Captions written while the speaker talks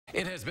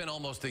It has been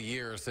almost a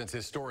year since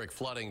historic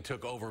flooding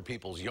took over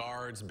people's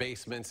yards,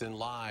 basements, and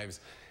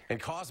lives and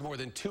caused more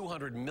than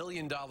 $200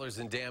 million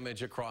in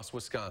damage across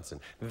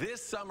Wisconsin.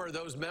 This summer,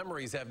 those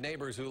memories have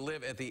neighbors who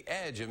live at the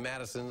edge of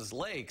Madison's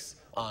lakes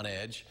on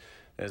edge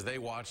as they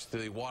watch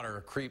the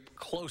water creep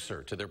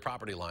closer to their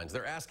property lines.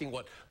 They're asking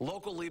what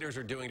local leaders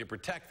are doing to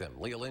protect them.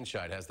 Leah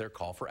Linscheid has their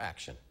call for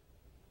action.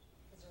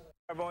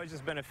 I've always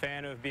just been a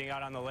fan of being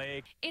out on the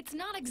lake. It's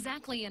not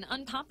exactly an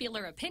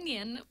unpopular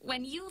opinion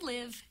when you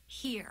live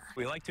here.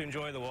 We like to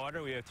enjoy the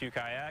water. We have 2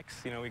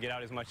 kayaks. You know, we get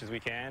out as much as we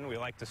can. We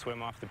like to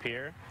swim off the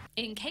pier.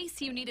 In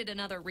case you needed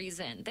another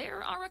reason,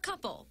 there are a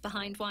couple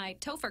behind why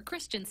Topher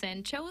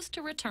Christensen chose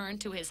to return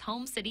to his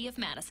home city of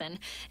Madison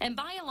and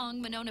buy along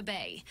Monona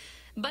Bay.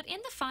 But in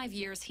the 5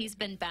 years he's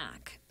been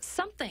back,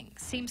 something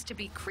seems to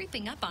be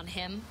creeping up on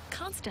him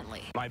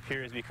constantly. My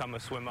pier has become a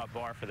swim-up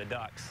bar for the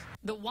ducks.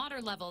 The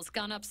water level's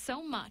gone up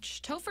so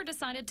much, Topher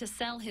decided to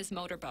sell his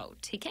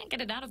motorboat. He can't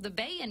get it out of the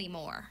bay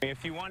anymore.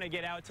 If you want to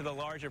get out to the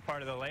larger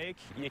part of the lake,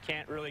 you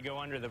can't really go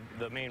under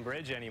the main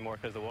bridge anymore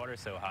because the water's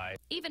so high.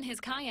 Even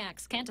his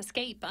kayaks can't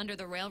escape under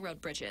the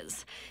railroad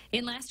bridges.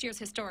 In last year's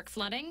historic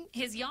flooding,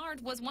 his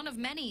yard was one of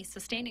many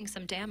sustaining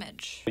some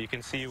damage. You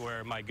can see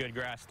where my good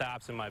grass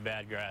stops and my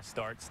bad grass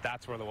starts.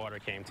 That's where the water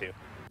came to.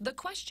 The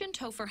question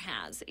Topher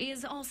has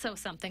is also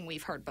something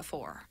we've heard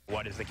before.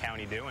 What is the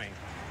county doing,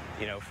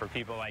 you know, for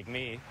people like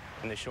me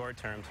in the short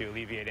term to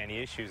alleviate any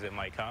issues that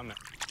might come?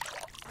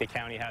 The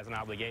county has an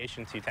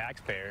obligation to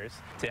taxpayers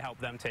to help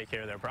them take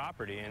care of their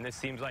property, and this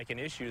seems like an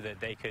issue that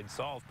they could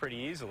solve pretty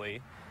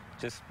easily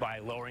just by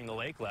lowering the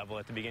lake level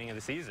at the beginning of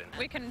the season.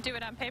 We can do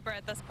it on paper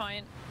at this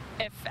point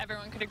if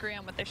everyone could agree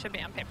on what they should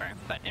be on paper,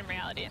 but in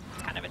reality,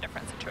 it's kind of a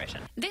different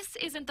situation. This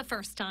isn't the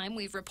first time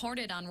we've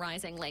reported on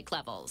rising lake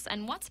levels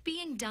and what's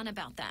being done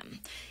about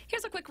them.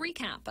 Here's a quick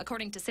recap,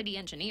 according to city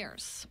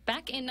engineers.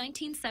 Back in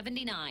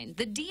 1979,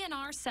 the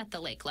DNR set the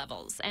lake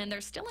levels, and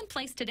they're still in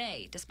place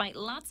today, despite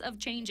lots of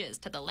changes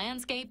to the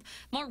landscape,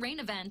 more rain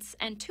events,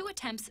 and 2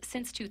 attempts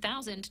since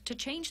 2000 to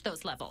change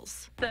those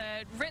levels.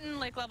 The written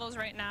lake levels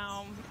right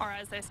now are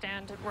as they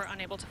stand. We're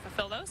unable to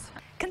fulfill those.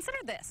 Consider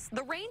this.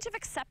 The range of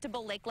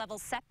acceptable lake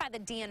levels set by the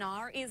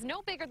DNR is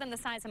no bigger than the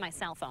size of my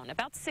cell phone,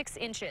 about 6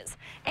 inches.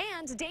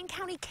 And Dane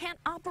County can't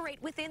operate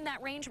within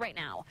that range right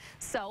now.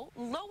 So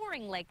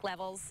lowering lake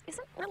levels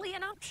isn't really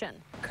an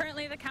option.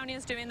 Currently, the county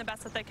is doing the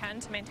best that they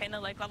can to maintain the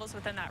lake levels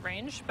within that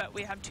range, but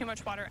we have too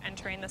much water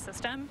entering the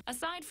system.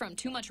 Aside from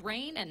too much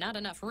rain and not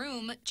enough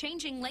room,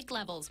 changing lake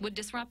levels would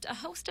disrupt a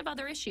host of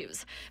other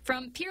issues,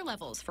 from pier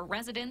levels for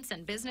residents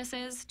and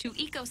businesses to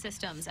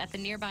ecosystems at the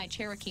nearby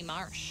Cherokee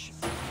Marsh.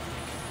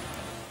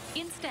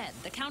 Instead,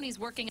 the county's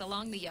working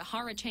along the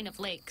Yahara chain of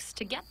lakes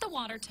to get the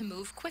water to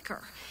move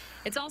quicker.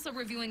 It's also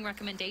reviewing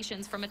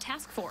recommendations from a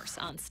task force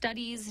on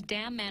studies,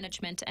 dam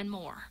management, and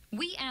more.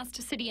 We asked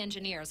city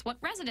engineers what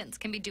residents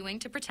can be doing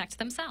to protect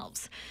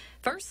themselves.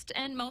 First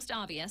and most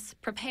obvious,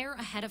 prepare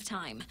ahead of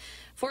time.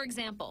 For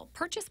example,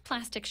 purchase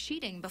plastic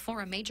sheeting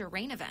before a major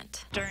rain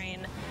event.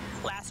 During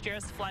last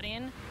year's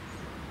flooding,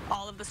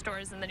 all of the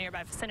stores in the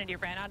nearby vicinity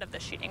ran out of the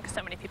sheeting because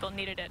so many people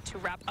needed it to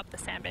wrap up the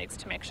sandbags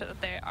to make sure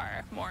that they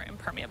are more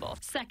impermeable.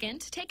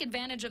 Second, take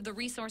advantage of the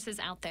resources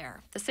out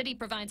there. The city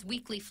provides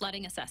weekly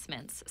flooding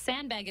assessments,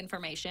 sandbag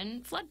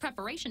information, flood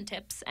preparation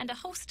tips, and a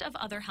host of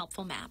other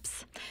helpful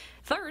maps.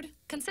 Third,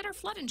 consider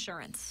flood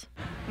insurance.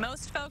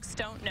 Most folks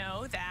don't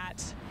know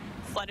that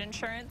flood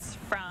insurance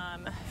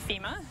from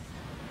FEMA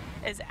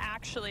is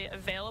actually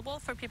available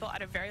for people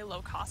at a very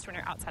low cost when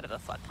you're outside of the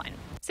floodplain.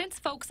 Since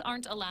folks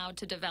aren't allowed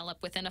to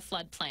develop within a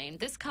floodplain,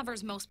 this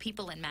covers most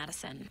people in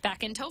Madison.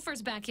 Back in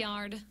Topher's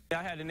backyard,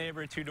 I had a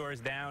neighbor 2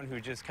 doors down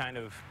who just kind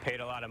of paid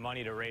a lot of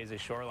money to raise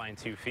his shoreline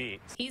 2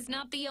 feet. He's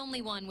not the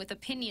only one with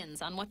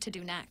opinions on what to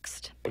do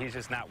next. He's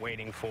just not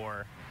waiting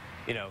for,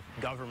 you know,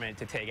 government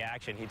to take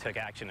action. He took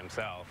action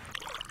himself.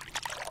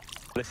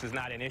 This is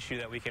not an issue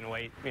that we can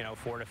wait,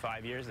 4 to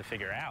 5 years to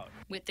figure out.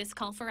 With this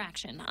call for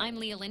action, I'm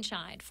Leah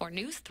Linscheid for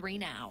News 3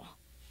 Now.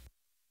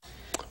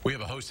 We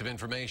have a host of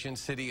information,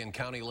 city and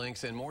county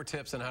links, and more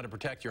tips on how to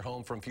protect your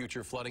home from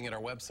future flooding at our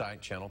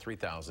website,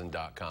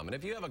 channel3000.com. And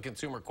if you have a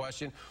consumer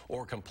question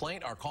or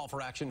complaint, our call for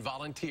action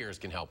volunteers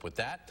can help with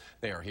that.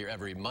 They are here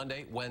every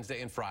Monday,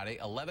 Wednesday, and Friday,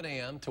 11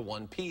 a.m. to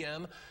 1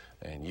 p.m.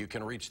 And you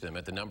can reach them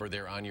at the number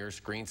there on your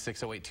screen,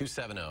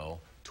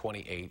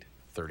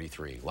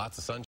 608-270-2833. Lots of sunshine.